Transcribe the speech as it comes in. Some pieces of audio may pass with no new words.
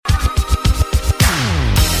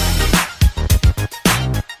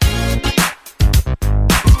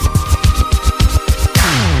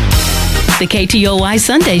The KTOY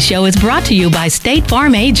Sunday Show is brought to you by State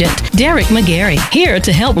Farm agent Derek McGarry, here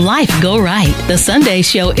to help life go right. The Sunday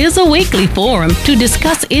Show is a weekly forum to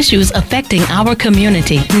discuss issues affecting our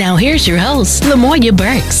community. Now here's your host, Lamoya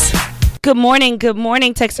Burks. Good morning,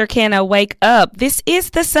 Texarkana. Wake up. This is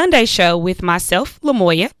the Sunday Show with myself,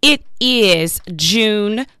 Lamoya. It is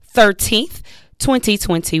June 13th.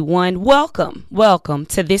 2021. Welcome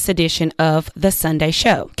to this edition of The Sunday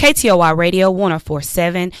Show. KTOY Radio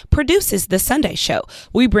 104.7 produces The Sunday Show.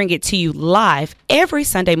 We bring it to you live every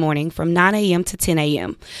Sunday morning from 9 a.m. to 10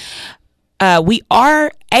 a.m. We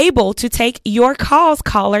are able to take your calls,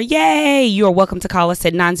 caller. Yay! You are welcome to call us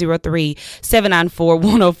at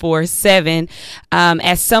 903-794-1047.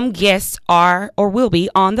 As some guests are or will be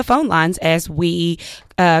on the phone lines as we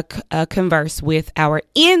converse with our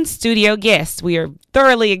in-studio guests. We are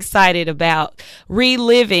thoroughly excited about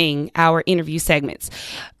reliving our interview segments.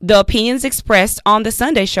 The opinions expressed on the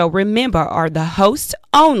Sunday Show, remember, are the host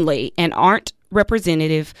only and aren't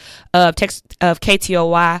representative of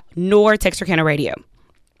KTOY nor Texarkana Radio.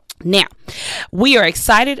 Now, we are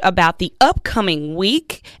excited about the upcoming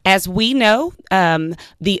week. As we know,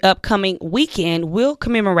 the upcoming weekend will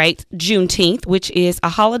commemorate Juneteenth, which is a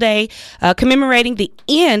holiday commemorating the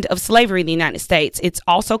end of slavery in the United States. It's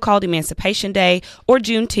also called Emancipation Day or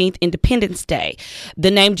Juneteenth Independence Day.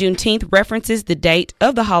 The name Juneteenth references the date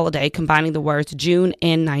of the holiday, combining the words June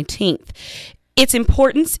and 19th. Its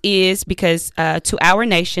importance is because to our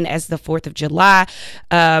nation as the 4th of July,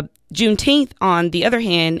 Juneteenth, on the other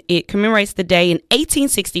hand, it commemorates the day in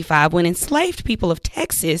 1865 when enslaved people of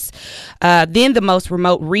Texas, then the most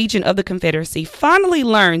remote region of the Confederacy, finally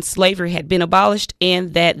learned slavery had been abolished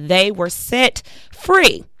and that they were set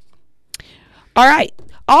free. All right.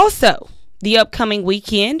 Also, the upcoming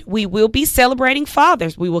weekend, we will be celebrating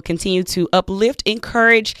fathers. We will continue to uplift,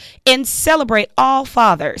 encourage, and celebrate all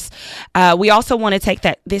fathers. We also want to take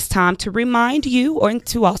this time to remind you, or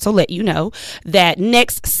to also let you know, that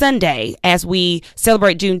next Sunday, as we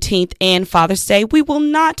celebrate Juneteenth and Father's Day, we will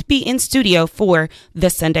not be in studio for the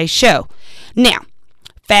Sunday Show. Now,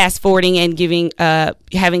 fast forwarding and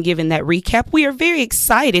having given that recap, we are very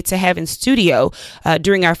excited to have in studio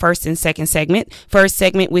during our first and second segment. First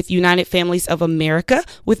segment with United Families of America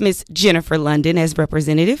with Miss Jennifer London as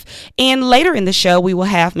representative. And later in the show, we will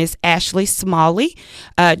have Miss Ashley Smalley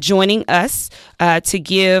joining us to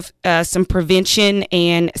give some prevention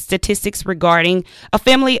and statistics regarding a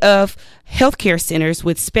family of healthcare centers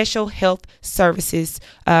with Special Health Services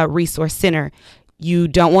Resource Center. You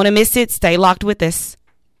don't want to miss it. Stay locked with us.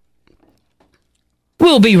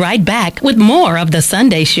 We'll be right back with more of The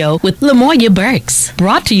Sunday Show with Lamoya Burks.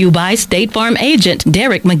 Brought to you by State Farm agent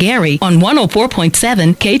Derek McGarry on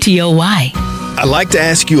 104.7 KTOY. I'd like to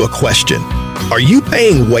ask you a question. Are you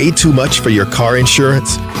paying way too much for your car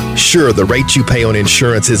insurance? Sure, the rate you pay on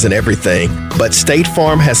insurance isn't everything, but State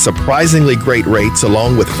Farm has surprisingly great rates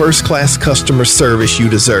along with first-class customer service you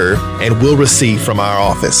deserve and will receive from our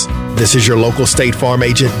office. This is your local State Farm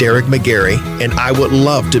agent, Derek McGarry, and I would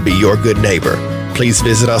love to be your good neighbor. Please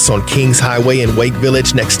visit us on Kings Highway in Wake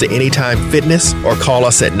Village next to Anytime Fitness or call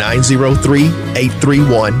us at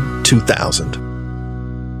 903-831-2000.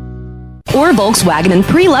 Or Volkswagen and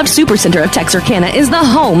Pre-Loved Supercenter of Texarkana is the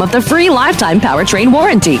home of the free lifetime powertrain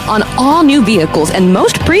warranty on all new vehicles and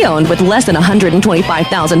most pre-owned with less than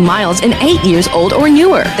 125,000 miles and 8 years old or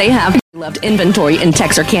newer. They have loved inventory in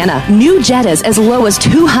Texarkana. New Jettas as low as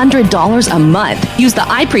 $200 a month. Use the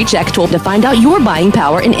iPreCheck tool to find out your buying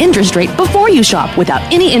power and interest rate before you shop without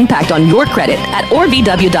any impact on your credit at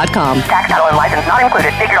orvw.com. Tax, title, and license not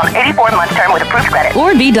included. Figured on 84-month term with approved credit.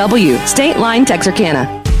 OrVW, State Line,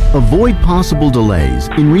 Texarkana. Avoid possible delays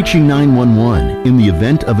in reaching 911 in the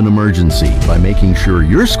event of an emergency by making sure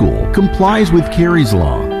your school complies with Carey's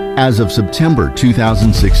Law. As of September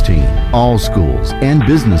 2016, all schools and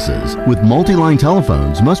businesses with multi-line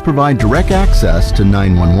telephones must provide direct access to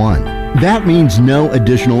 911. That means no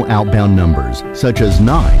additional outbound numbers, such as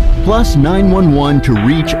 9 plus 911 to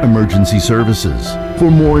reach emergency services.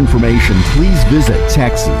 For more information, please visit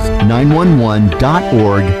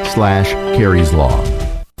texas911.org/Carey's Law.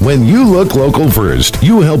 When you look local first,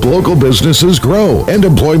 you help local businesses grow and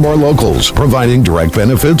employ more locals, providing direct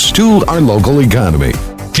benefits to our local economy.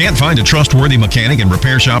 Can't find a trustworthy mechanic and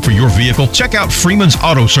repair shop for your vehicle? Check out Freeman's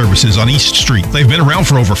Auto Services on East Street. They've been around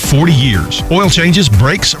for over 40 years. Oil changes,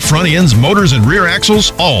 brakes, front ends, motors, and rear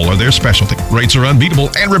axles, all are their specialty. Rates are unbeatable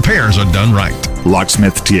and repairs are done right.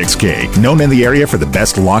 Locksmith TXK, known in the area for the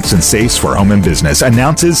best locks and safes for home and business,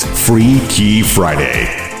 announces Free Key Friday.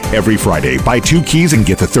 Every Friday, buy 2 keys and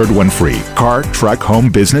get the third one free. Car, truck,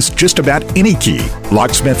 home, business, just about any key.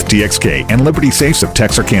 Locksmith TXK and Liberty Safes of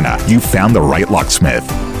Texarkana. You found the right locksmith.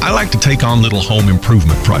 I like to take on little home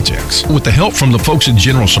improvement projects. With the help from the folks at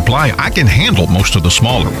General Supply, I can handle most of the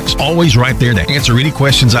smaller ones. Always right there to answer any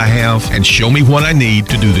questions I have and show me what I need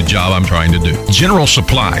to do the job I'm trying to do. General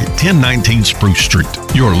Supply, 1019 Spruce Street,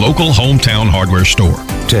 your local hometown hardware store.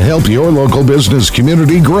 To help your local business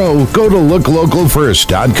community grow, go to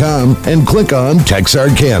looklocalfirst.com and click on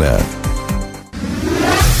Texarkana.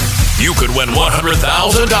 You could win $100,000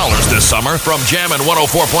 this summer from Jammin'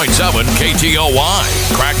 104.7 KTOY.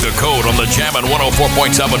 Crack the code on the Jammin'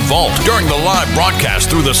 104.7 Vault during the live broadcast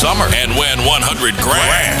through the summer and win $100,000.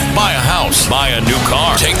 Buy a house, buy a new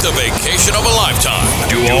car, take the vacation of a lifetime.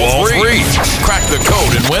 Do all three. Crack the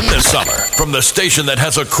code and win this summer from the station that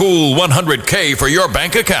has a cool $100K for your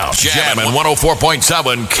bank account. Jammin'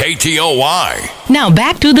 104.7 KTOY. Now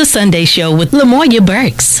back to the Sunday Show with Lamoya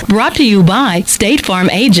Burks. Brought to you by State Farm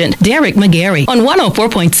agent Derek McGarry on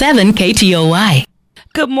 104.7 KTOY.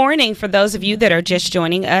 Good morning for those of you that are just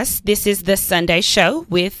joining us. This is the Sunday Show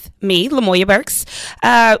with me, Lamoya Burks,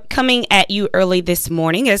 coming at you early this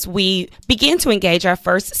morning as we begin to engage our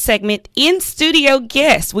first segment, in-studio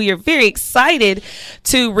guests. We are very excited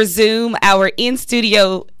to resume our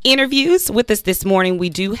in-studio interviews. With us this morning, we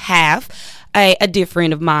do have a dear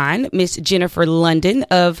friend of mine, Miss Jennifer London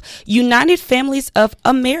of United Families of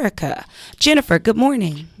America. Jennifer, good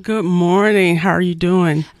morning. Good morning. How are you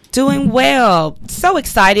doing? Doing well. So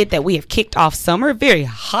excited that we have kicked off summer. A very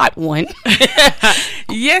hot one.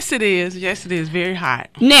 Yes, it is. Yes, it is. Very hot.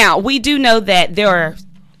 Now, we do know that there are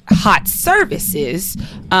hot services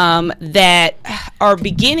that are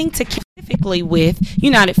beginning to specifically with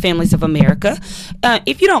United Families of America.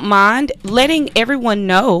 If you don't mind letting everyone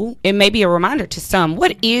know, and maybe a reminder to some,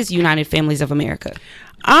 what is United Families of America?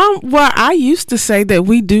 Well, I used to say that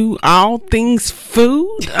we do all things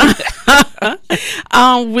food,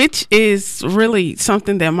 which is really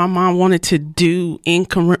something that my mom wanted to do in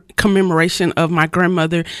commemoration of my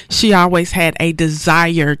grandmother. She always had a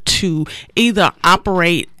desire to either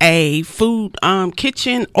operate a food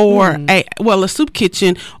kitchen or a soup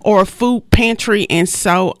kitchen or a food pantry. And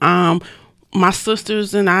so my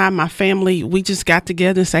sisters and I, my family, we just got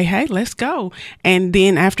together and say, hey, let's go. And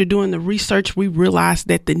then after doing the research, we realized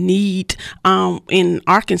that the need in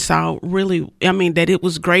Arkansas that it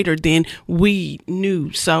was greater than we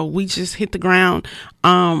knew. So we just hit the ground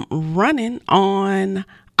running on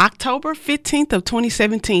October 15th of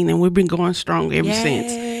 2017, and we've been going strong ever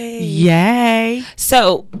since. Yay.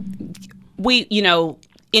 So we,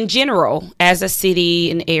 in general, as a city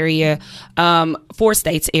and area, 4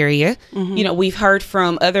 states area, we've heard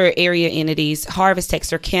from other area entities, Harvest,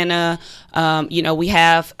 Texarkana, we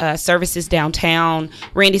have services downtown,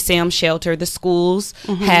 Randy Sam Shelter, the schools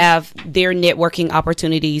have their networking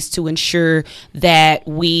opportunities to ensure that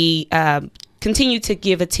we continue to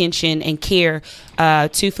give attention and care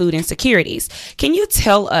to food insecurities. Can you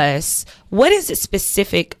tell us, what is it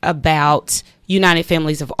specific about United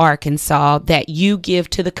Families of Arkansas that you give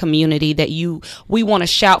to the community that we want to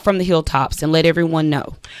shout from the hilltops and let everyone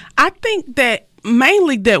know? I think that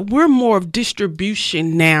mainly that we're more of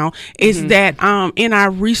distribution now is that in our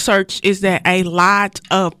research is that a lot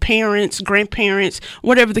of parents, grandparents,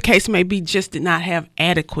 whatever the case may be, just did not have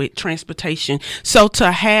adequate transportation. So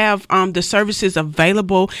to have the services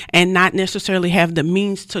available and not necessarily have the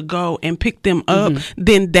means to go and pick them up,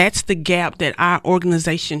 then that's the gap that our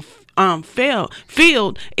organization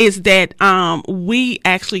filled is that we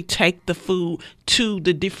actually take the food to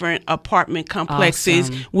the different apartment complexes.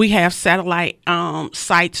 Awesome. We have satellite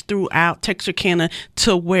sites throughout Texarkana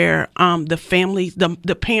to where the families,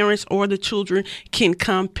 the parents or the children can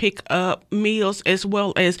come pick up meals, as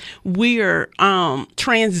well as we're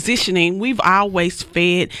transitioning. We've always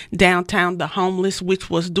fed downtown the homeless, which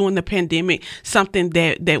was during the pandemic. Something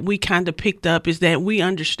that we kind of picked up is that we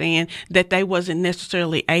understand that they wasn't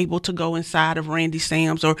necessarily able to go inside of Randy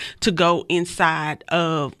Sam's or to go inside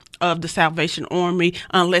of the Salvation Army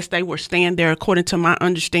unless they were staying there, according to my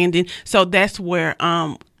understanding. So that's where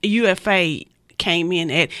UFA came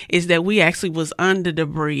in at, is that we actually was under the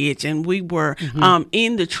bridge and we were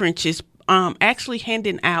in the trenches actually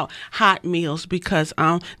handing out hot meals because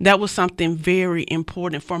that was something very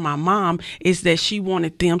important for my mom, is that she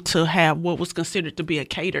wanted them to have what was considered to be a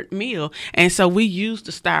catered meal. And so we used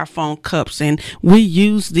the styrofoam cups, and we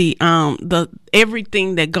used the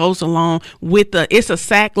everything that goes along with it's a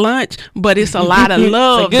sack lunch, but it's a lot of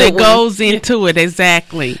love that goes into it.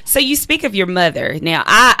 Exactly. So you speak of your mother. Now,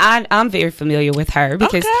 I'm very familiar with her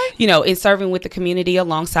because, in serving with the community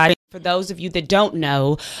alongside. For those of you that don't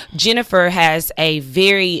know, Jennifer has a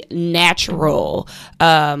very natural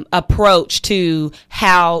approach to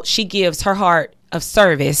how she gives her heart of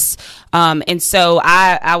service. And so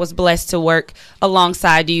I was blessed to work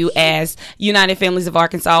alongside you as United Families of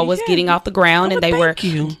Arkansas was getting off the ground, and they were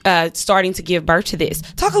starting to give birth to this.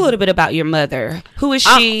 Talk a little bit about your mother. Who is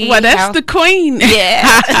she? Well, that's the queen.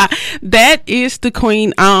 Yeah. That is the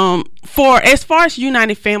queen. For as far as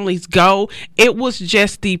United Families go, it was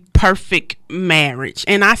just the perfect marriage.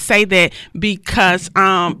 And I say that because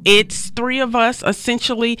it's three of us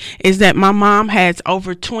essentially, is that my mom has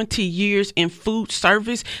over 20 years in food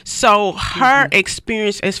service. So her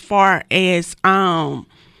experience as far as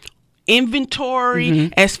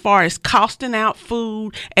inventory, as far as costing out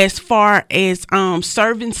food, as far as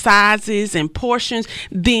serving sizes and portions,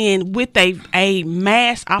 then with a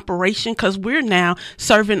mass operation, because we're now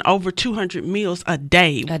serving over 200 meals a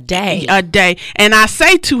day. And I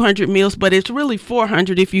say 200 meals, but it's really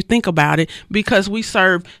 400 if you think about it, because we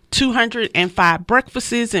serve 205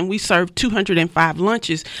 breakfasts and we serve 205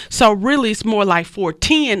 lunches. So really it's more like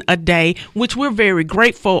 410 a day, which we're very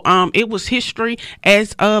grateful. It was history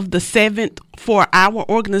as of the 7th for our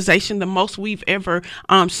organization, the most we've ever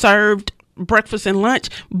served breakfast and lunch.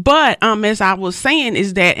 But as I was saying,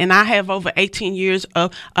 is that, and I have over 18 years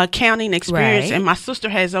of accounting experience, and my sister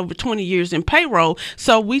has over 20 years in payroll.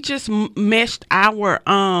 So we just meshed our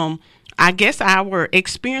our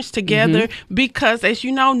experience together, because as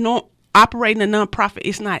you know, operating a nonprofit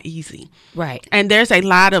is not easy. Right. And there's a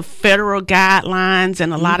lot of federal guidelines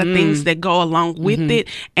and a lot of things that go along with it.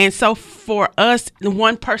 And so for us,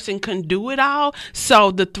 one person couldn't do it all.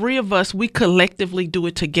 So the three of us, we collectively do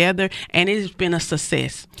it together, and it has been a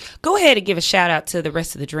success. Go ahead and give a shout out to the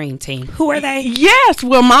rest of the Dream Team. Who are they? Yes.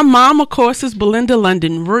 Well, my mom, of course, is Belinda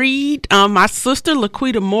London Reed. My sister,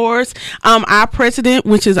 Laquita Morris. Our president,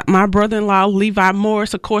 which is my brother-in-law, Levi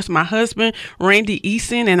Morris. Of course, my husband, Randy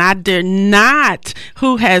Eason, and I dare not,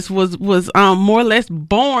 who was more or less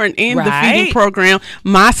born in the feeding program,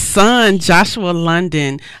 my son Joshua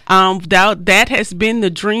London. That has been the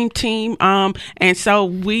Dream Team, and so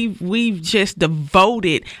we've just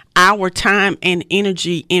devoted our time and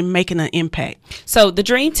energy in making an impact. So the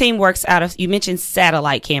Dream Team works out of, you mentioned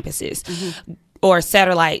satellite campuses or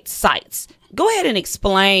satellite sites. Go ahead and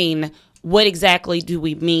explain what exactly do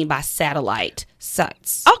we mean by satellite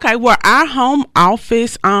sites? Okay, well, our home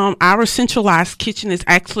office, our centralized kitchen is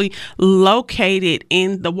actually located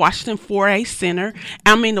in the Washington 4A Center.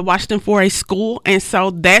 The Washington 4A School. And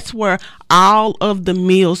so that's where all of the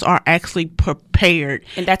meals are actually prepared.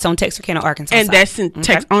 And that's on Texarkana, Arkansas and side.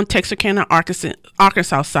 That's on Texarkana,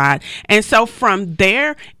 Arkansas side. And so from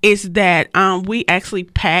there is that we actually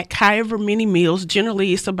pack however many meals.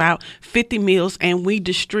 Generally, it's about 50 meals, and we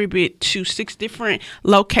distribute to 6 different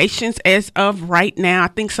locations as of right now. I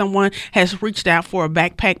think someone has reached out for a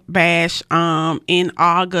backpack bash in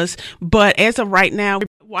August, but as of right now,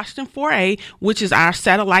 Washington 4A, which is our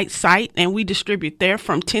satellite site, and we distribute there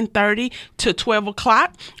from 10:30 to 12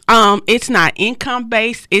 o'clock. It's not income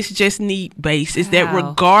based; it's just need based. Is that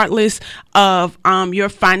regardless of your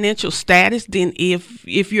financial status, then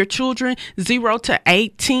if your children 0 to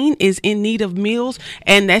 18 is in need of meals,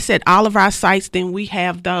 and that's at all of our sites, then we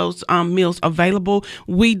have those meals available.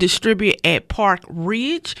 We distribute at Park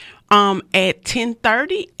Ridge at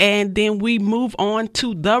 10:30, and then we move on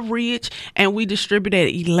to the Ridge, and we distribute at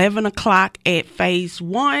 11 o'clock at phase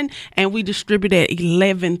 1, and we distribute at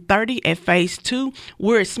 11:30 at phase 2.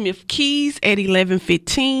 We're at Smith Keys at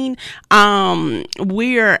 11:15.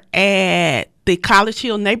 We're at the College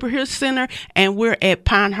Hill Neighborhood Center, and we're at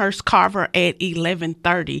Pinehurst Carver at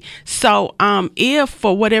 11:30. So if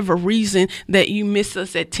for whatever reason that you miss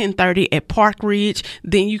us at 10:30 at Park Ridge,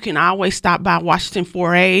 then you can always stop by Washington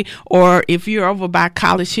 4A, or if you're over by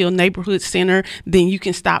College Hill Neighborhood Center, then you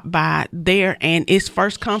can stop by there, and it's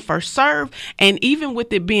first come, first serve. And even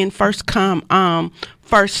with it being first come,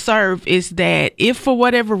 first serve is that if for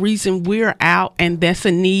whatever reason we're out and that's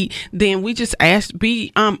a need, then we just ask,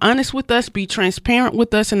 be honest with us, be transparent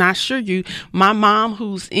with us. And I assure you, my mom,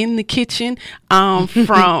 who's in the kitchen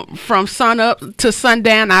from sun up to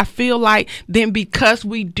sundown, I feel like then because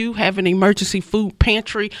we do have an emergency food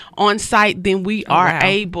pantry on site, then we are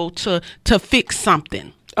able to fix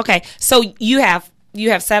something. Okay, so you have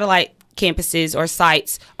satellite campuses or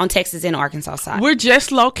sites on Texas and Arkansas side. We're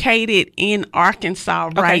just located in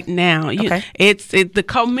Arkansas right now. It's the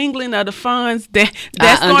commingling of the funds that's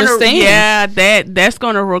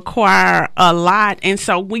going to require a lot, and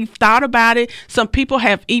so we've thought about it. Some people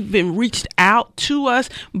have even reached out to us,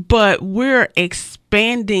 but we're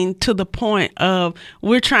expanding to the point of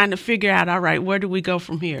we're trying to figure out, all right, where do we go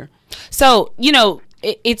from here? So,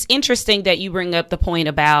 it's interesting that you bring up the point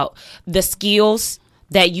about the skills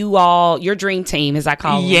that your dream team, as I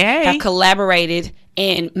call them, have collaborated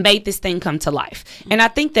and made this thing come to life. And I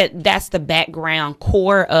think that that's the background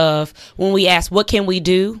core of when we ask, what can we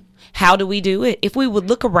do? How do we do it? If we would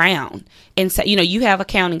look around and say, you have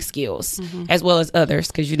accounting skills as well as others,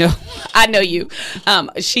 because, I know you.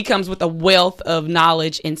 She comes with a wealth of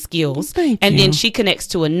knowledge and skills. And then she connects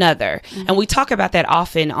to another. And we talk about that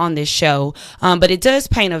often on this show. But it does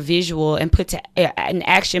paint a visual and put an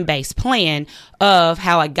action-based plan of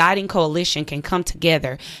how a guiding coalition can come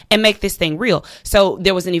together and make this thing real. So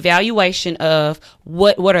there was an evaluation of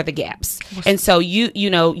what are the gaps. And so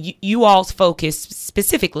you all's focus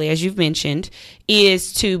specifically, as you've mentioned,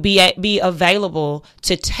 is to be available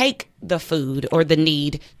to take the food or the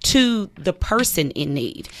need to the person in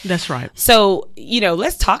need. That's right. So,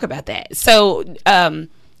 let's talk about that. So,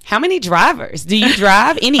 how many drivers do you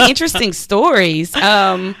drive? Any interesting stories?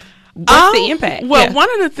 What's the impact? Well, one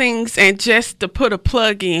of the things, and just to put a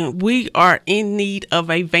plug in, we are in need of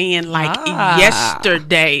a van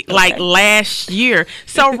yesterday, like last year.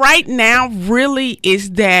 So right now really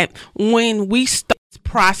is that when we start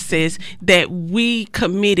process that we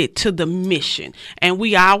committed to the mission, and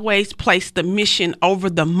we always place the mission over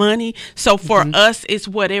the money. So for us, it's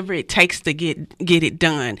whatever it takes to get it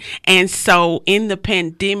done. And so in the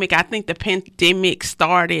pandemic, I think the pandemic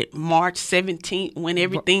started March 17th when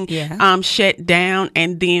everything shut down,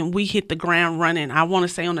 and then we hit the ground running. I want to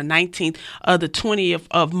say on the 19th of the 20th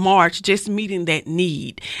of March, just meeting that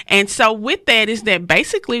need. And so with that is that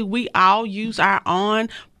basically we all use our own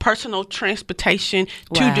personal transportation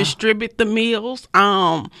to distribute the meals.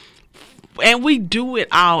 And we do it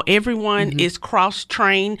all. Everyone is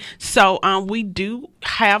cross-trained. So we do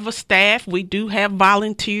have a staff. We do have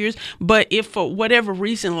volunteers. But if for whatever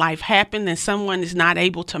reason life happened and someone is not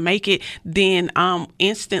able to make it, then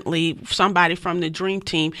instantly somebody from the dream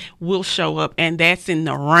team will show up. And that's in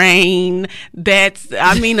the rain.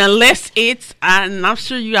 Unless it's, and I'm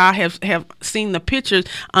sure you all have seen the pictures,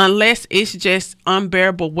 unless it's just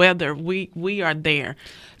unbearable weather, we are there.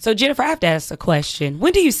 So, Jennifer, I have to ask a question.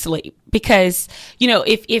 When do you sleep? Because,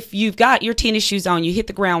 if you've got your tennis shoes on, you hit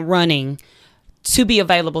the ground running to be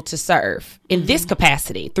available to serve in this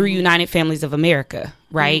capacity through United Families of America,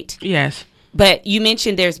 right? Yes. But you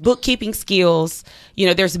mentioned there's bookkeeping skills,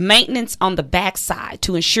 there's maintenance on the backside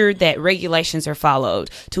to ensure that regulations are followed,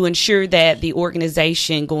 to ensure that the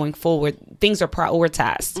organization going forward, things are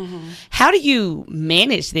prioritized. How do you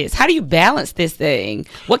manage this? How do you balance this thing?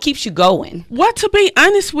 What keeps you going? Well, to be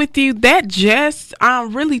honest with you, that just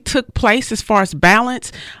really took place as far as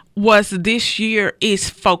balance was this year is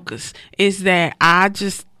focus, is that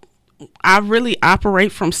I really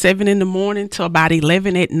operate from 7 in the morning to about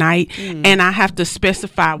 11 at night, and I have to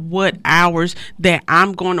specify what hours that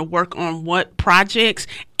I'm going to work on what projects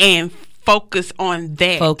and focus on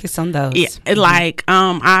that. Focus on those. Yeah,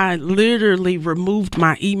 I literally removed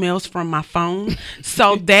my emails from my phone.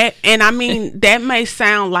 So that, and that may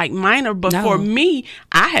sound like minor, but for me,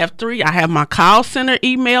 I have 3. I have my call center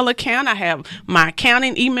email account. I have my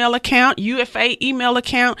accounting email account, UFA email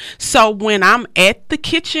account. So when I'm at the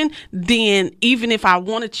kitchen, then even if I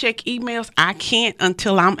want to check emails, I can't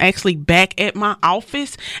until I'm actually back at my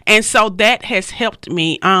office. And so that has helped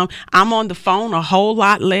me. I'm on the phone a whole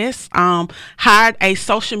lot less. Hired a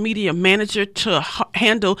social media manager to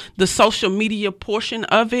handle the social media portion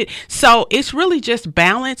of it. So it's really just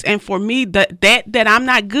balance. And for me, that I'm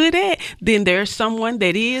not good at, then there's someone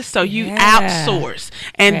that is. So you outsource.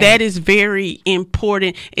 And that is very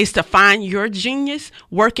important, is to find your genius,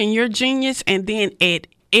 work in your genius, and then add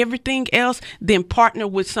everything else, then partner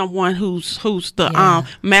with someone who's the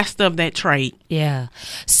master of that trade. Yeah.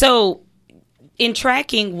 So in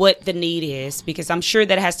tracking what the need is, because I'm sure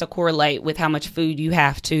that has to correlate with how much food you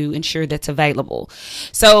have to ensure that's available.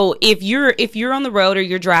 So if you're on the road or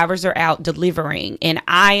your drivers are out delivering and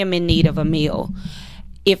I am in need of a meal,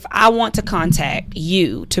 if I want to contact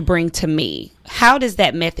you to bring to me, how does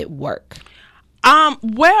that method work?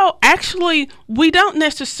 Well, actually, we don't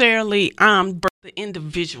necessarily bring the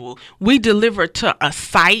individual. We deliver to a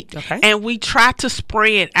site, and we try to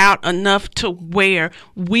spread out enough to where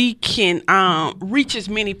we can reach as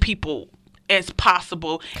many people as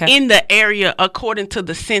possible in the area according to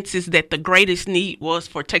the census that the greatest need was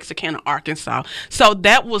for Texarkana, Arkansas. So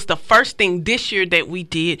that was the first thing this year that we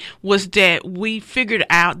did, was that we figured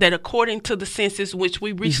out that according to the census, which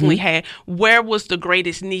we recently had, where was the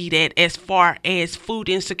greatest need at as far as food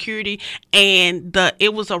insecurity, and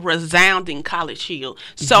it was a resounding College Hill.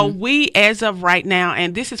 So we, as of right now,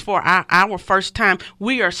 and this is for our first time,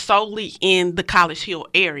 we are solely in the College Hill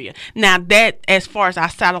area. Now that, as far as our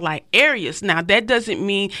satellite areas, now that doesn't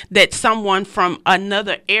mean that someone from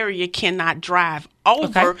another area cannot drive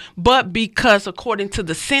over, but because according to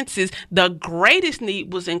the census, the greatest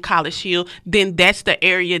need was in College Hill, then that's the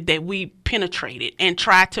area that we penetrated and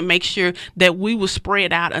tried to make sure that we were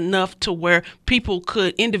spread out enough to where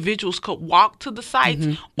individuals could walk to the sites,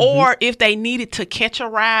 or if they needed to catch a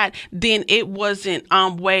ride, then it wasn't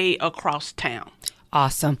way across town.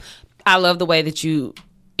 Awesome. I love the way that you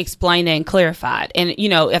explained and clarified. And,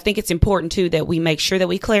 I think it's important, too, that we make sure that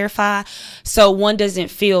we clarify so one doesn't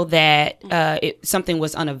feel that something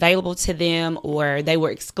was unavailable to them or they were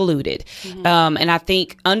excluded. And I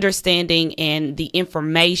think understanding and the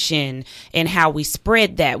information and how we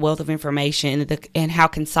spread that wealth of information and how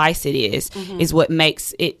concise it is what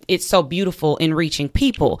makes it's so beautiful in reaching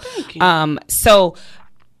people. So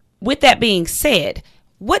with that being said,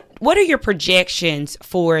 What are your projections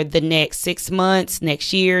for the next 6 months,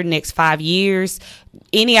 next year, next 5 years?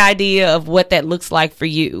 Any idea of what that looks like for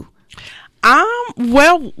you?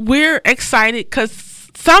 Well, we're excited because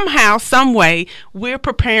somehow, some way, we're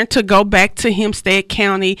preparing to go back to Hempstead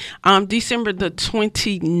County December the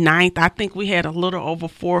 29th. I think we had a little over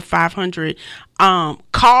 400 or 500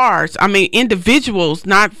 individuals,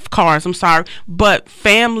 not cars, I'm sorry, but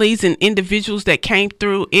families and individuals that came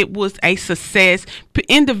through. It was a success.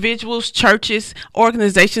 Individuals, churches,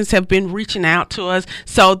 organizations have been reaching out to us.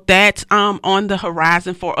 So that's on the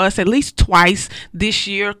horizon for us at least twice this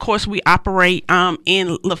year. Of course, we operate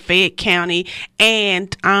in Lafayette County,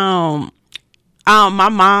 and my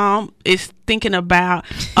mom is thinking about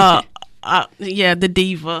the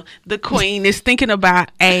diva, the queen, is thinking about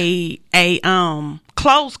a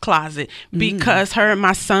clothes closet, because her and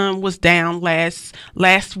my son was down last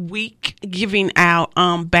week giving out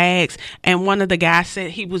bags, and one of the guys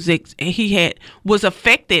said he was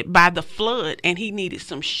affected by the flood and he needed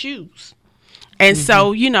some shoes. And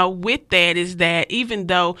so, with that is that even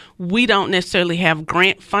though we don't necessarily have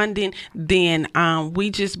grant funding, then we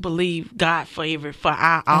just believe God favor for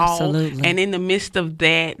our all. Absolutely. And in the midst of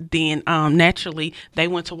that, then naturally they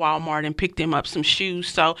went to Walmart and picked them up some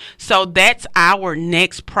shoes. So that's our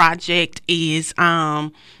next project, is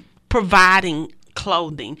providing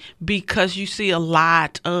clothing, because you see a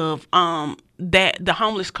lot of that the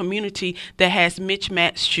homeless community that has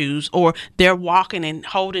mismatched shoes, or they're walking and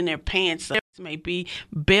holding their pants. May be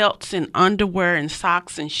belts and underwear and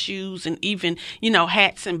socks and shoes and even,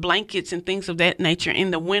 hats and blankets and things of that nature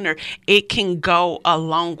in the winter. It can go a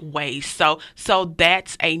long way. So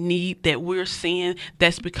that's a need that we're seeing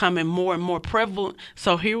that's becoming more and more prevalent.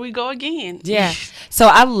 So here we go again. Yeah. So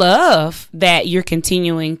I love that you're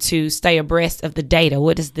continuing to stay abreast of the data.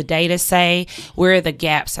 What does the data say? Where are the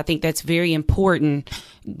gaps? I think that's very important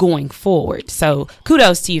going forward. So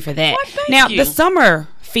kudos to you for that. Well, now, you. The summer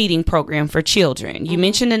feeding program for children, you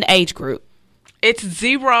mentioned an age group. It's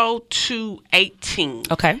 0 to 18.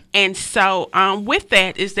 Okay. And so with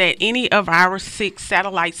that is that any of our 6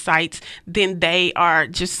 satellite sites, then they are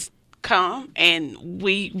just come and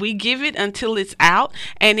we give it until it's out.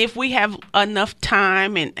 And if we have enough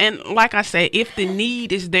time and like I said, if the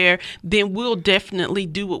need is there, then we'll definitely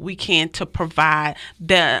do what we can to provide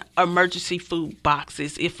the emergency food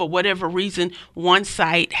boxes. If for whatever reason one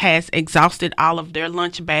site has exhausted all of their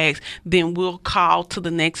lunch bags, then we'll call to the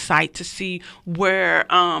next site to see where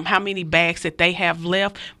how many bags that they have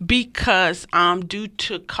left, because due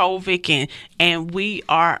to COVID and we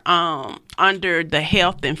are under the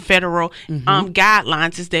health and federal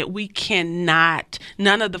guidelines, is that we cannot,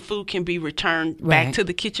 none of the food can be returned back to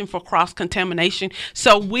the kitchen for cross-contamination.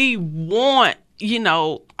 So we want, when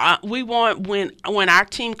our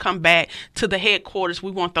team come back to the headquarters,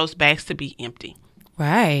 we want those bags to be empty.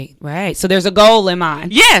 Right. So there's a goal in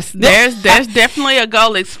mind. Yes, there's definitely a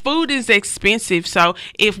goal. Food is expensive, so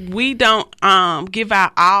if we don't give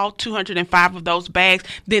out all 205 of those bags,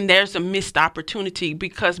 then there's a missed opportunity,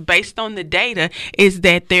 because based on the data is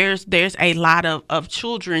that there's a lot of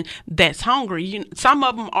children that's hungry. Some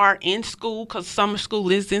of them are in school because summer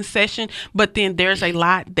school is in session, but then there's a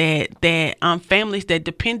lot that families that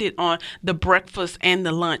depended on the breakfast and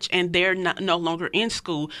the lunch, and they're no longer in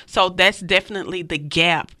school. So that's definitely the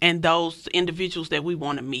gap and those individuals that we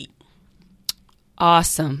want to meet.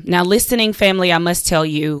 Awesome. Now, listening family, I must tell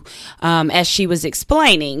you, as she was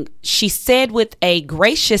explaining, she said with a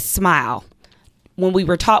gracious smile when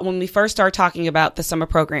we first started talking about the summer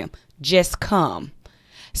program, just come.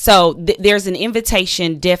 So there's an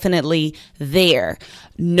invitation definitely there.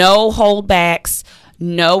 No holdbacks.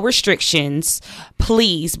 No restrictions.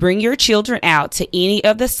 Please bring your children out to any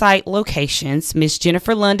of the site locations. Miss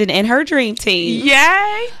Jennifer London and her dream team.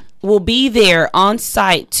 Yay! Will be there on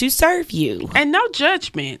site to serve you. And no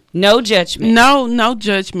judgment. No judgment. No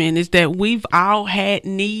judgment. Is that we've all had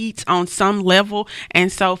needs on some level.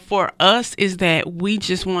 And so for us is that we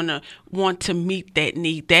just want to meet that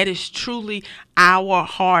need. That is truly our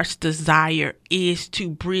heart's desire, is to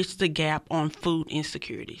bridge the gap on food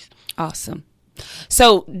insecurities. Awesome.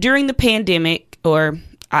 So during the pandemic, or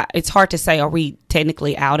it's hard to say, are we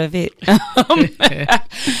technically out of it?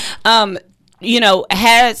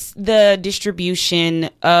 Has the distribution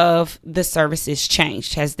of the services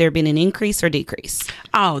changed? Has there been an increase or decrease?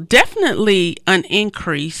 Oh, definitely an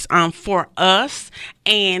increase for us.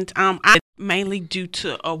 And mainly due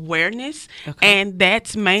to awareness. Okay. And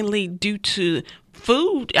that's mainly due to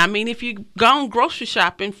food. I mean, if you go on grocery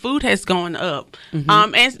shopping, food has gone up.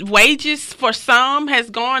 Mm-hmm. And wages for some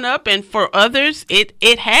has gone up, and for others,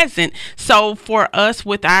 it hasn't. So for us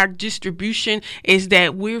with our distribution is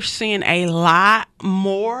that we're seeing a lot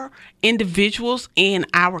more individuals in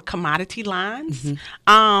our commodity lines,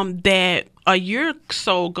 mm-hmm. That a year or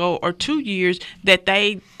so ago or 2 years that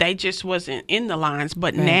they just wasn't in the lines.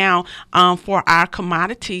 But right. Now for our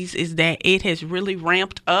commodities is that it has really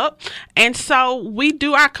ramped up. And so we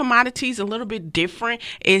do our commodities a little bit different,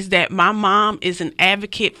 is that my mom is an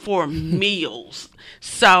advocate for meals.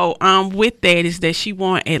 So with that is that she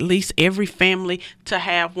want at least every family to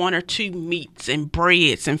have 1 or 2 meats and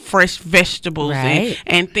breads and fresh vegetables, right.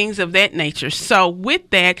 and things of that nature. So with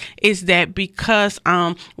that is that because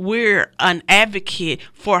we're an advocate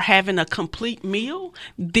for having a complete meal,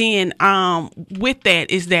 then with that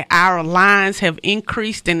is that our lines have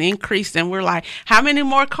increased, and we're like, how many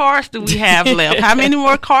more cars do we have left? How many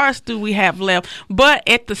more cars do we have left? But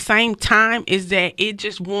at the same time is that it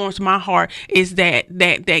just warms my heart is that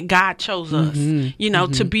God chose us,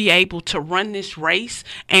 mm-hmm. To be able to run this race.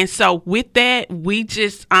 And so with that, we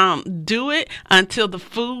just do it until the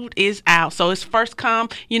food is out. So it's first come,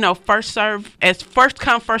 first serve, as first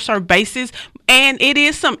come, first serve basis. And it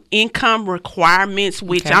is some income requirements,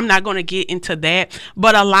 which I'm not going to get into that.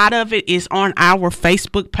 But a lot of it is on our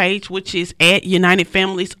Facebook page, which is at United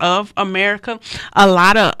Families of America. A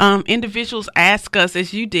lot of individuals ask us,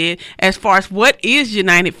 as you did, as far as what is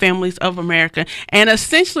United Families of America. And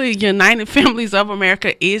essentially, United Families of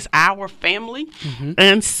America is our family. Mm-hmm.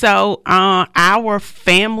 And so our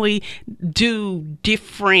family do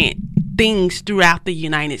different things throughout the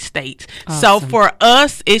United States. Awesome. So for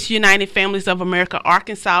us, it's United Families of America,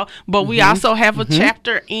 Arkansas, but we also have a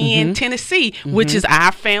chapter in Tennessee, which is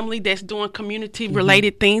our family that's doing community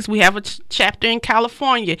related things. We have a chapter in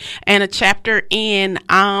California and a chapter in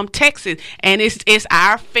Texas, and it's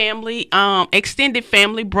our family, extended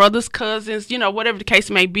family, brothers, cousins, whatever the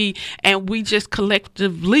case may be, and we just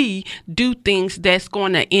collectively do things that's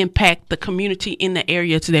going to impact the community in the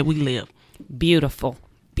areas that we live. Beautiful.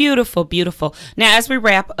 Beautiful, beautiful. Now, as we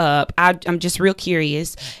wrap up, I'm just real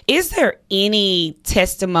curious. Is there any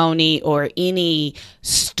testimony or any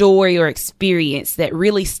story or experience that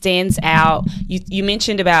really stands out? You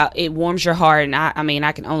mentioned about it warms your heart, and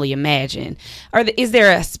I can only imagine. Is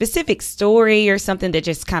there a specific story or something that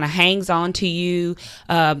just kind of hangs on to you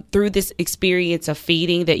through this experience of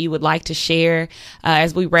feeding that you would like to share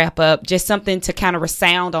as we wrap up? Just something to kind of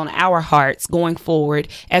resound on our hearts going forward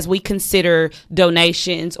as we consider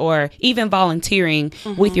donations or even volunteering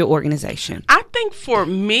with your organization? I think for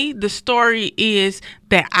me, the story is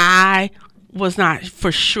that I was not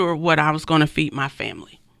for sure what I was going to feed my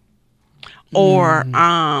family. Or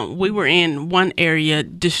we were in one area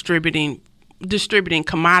distributing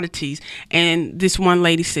commodities, and this one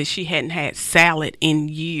lady said she hadn't had salad in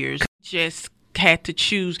years. Just had to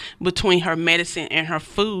choose between her medicine and her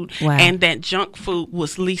food. Wow. And that junk food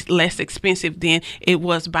was less expensive than it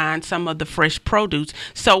was buying some of the fresh produce.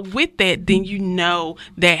 So with that, then you know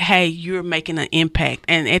that, hey, you're making an impact.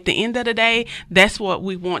 And at the end of the day, that's what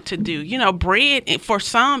we want to do. You know, bread for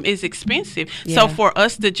some is expensive. Yeah. So for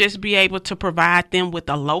us to just be able to provide them with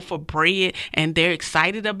a loaf of bread and they're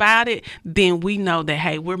excited about it, then we know that,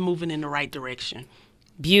 hey, we're moving in the right direction.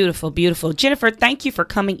 Beautiful, beautiful. Jennifer, thank you for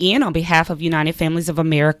coming in on behalf of United Families of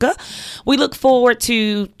America. We look forward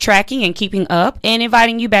to tracking and keeping up and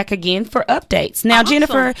inviting you back again for updates. Now, Awesome.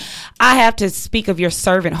 Jennifer, I have to speak of your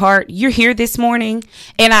servant heart. You're here this morning,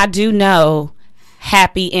 and I do know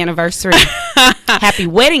happy anniversary. Happy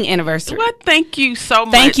wedding anniversary. Well, thank you so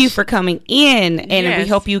much. Thank you for coming in, and Yes. we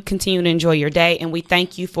hope you continue to enjoy your day, and we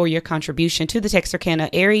thank you for your contribution to the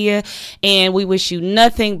Texarkana area, and we wish you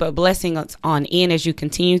nothing but blessings on in as you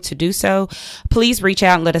continue to do so. Please reach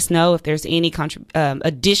out and let us know if there's any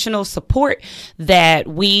additional support that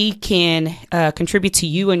we can contribute to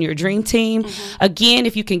you and your dream team. Mm-hmm. Again,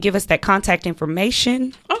 if you can give us that contact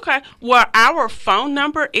information. Okay. Well, our phone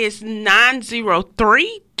number is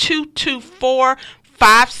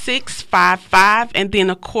 903-224-5655. And then,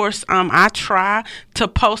 of course, I try to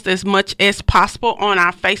post as much as possible on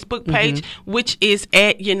our Facebook page, which is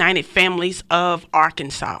at United Families of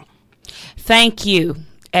Arkansas. Thank you.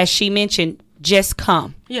 As she mentioned, just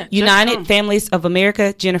come. Yeah, just United come. Families of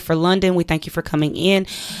America, Jennifer London, we thank you for coming in.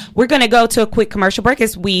 We're going to go to a quick commercial break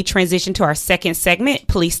as we transition to our second segment.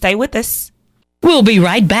 Please stay with us. We'll be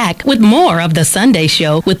right back with more of The Sunday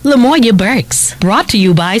Show with Lamoya Burks. Brought to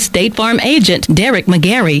you by State Farm agent Derek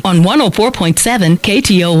McGarry on 104.7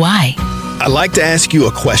 KTOY. I'd like to ask you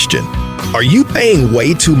a question. Are you paying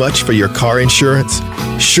way too much for your car insurance?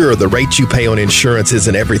 Sure, the rate you pay on insurance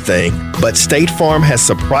isn't everything, but State Farm has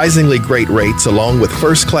surprisingly great rates along with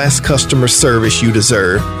first-class customer service you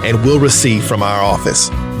deserve and will receive from our office.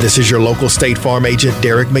 This is your local State Farm agent,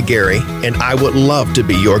 Derek McGarry, and I would love to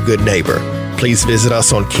be your good neighbor. Please visit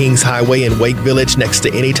us on Kings Highway in Wake Village next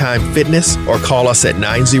to Anytime Fitness or call us at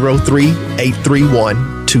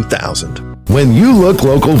 903-831-2000. When you look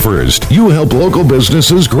local first, you help local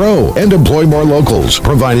businesses grow and employ more locals,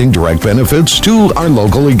 providing direct benefits to our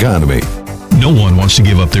local economy. No one wants to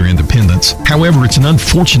give up their independence. However, it's an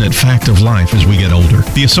unfortunate fact of life as we get older.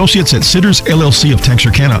 The associates at Sitters LLC of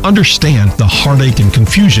Texarkana understand the heartache and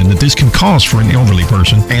confusion that this can cause for an elderly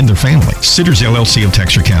person and their family. Sitters LLC of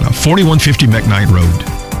Texarkana, 4150 McKnight Road.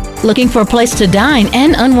 Looking for a place to dine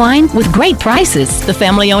and unwind with great prices? The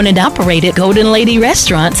family-owned and operated Golden Lady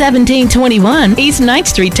Restaurant, 1721 East 9th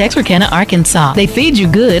Street, Texarkana, Arkansas. They feed you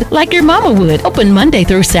good like your mama would. Open Monday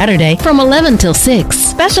through Saturday from 11 till 6.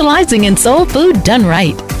 Specializing in soul food done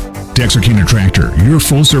right. Texarkana Tractor, your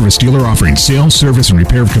full-service dealer offering sales, service, and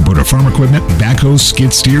repair of Kubota farm equipment, backhoes,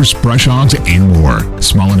 skid steers, brush hogs, and more.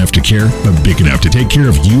 Small enough to care, but big enough to take care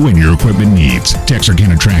of you and your equipment needs.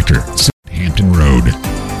 Texarkana Tractor, Hampton Road.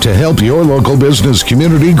 To help your local business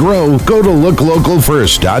community grow, go to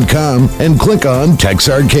looklocalfirst.com and click on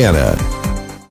Texarkana.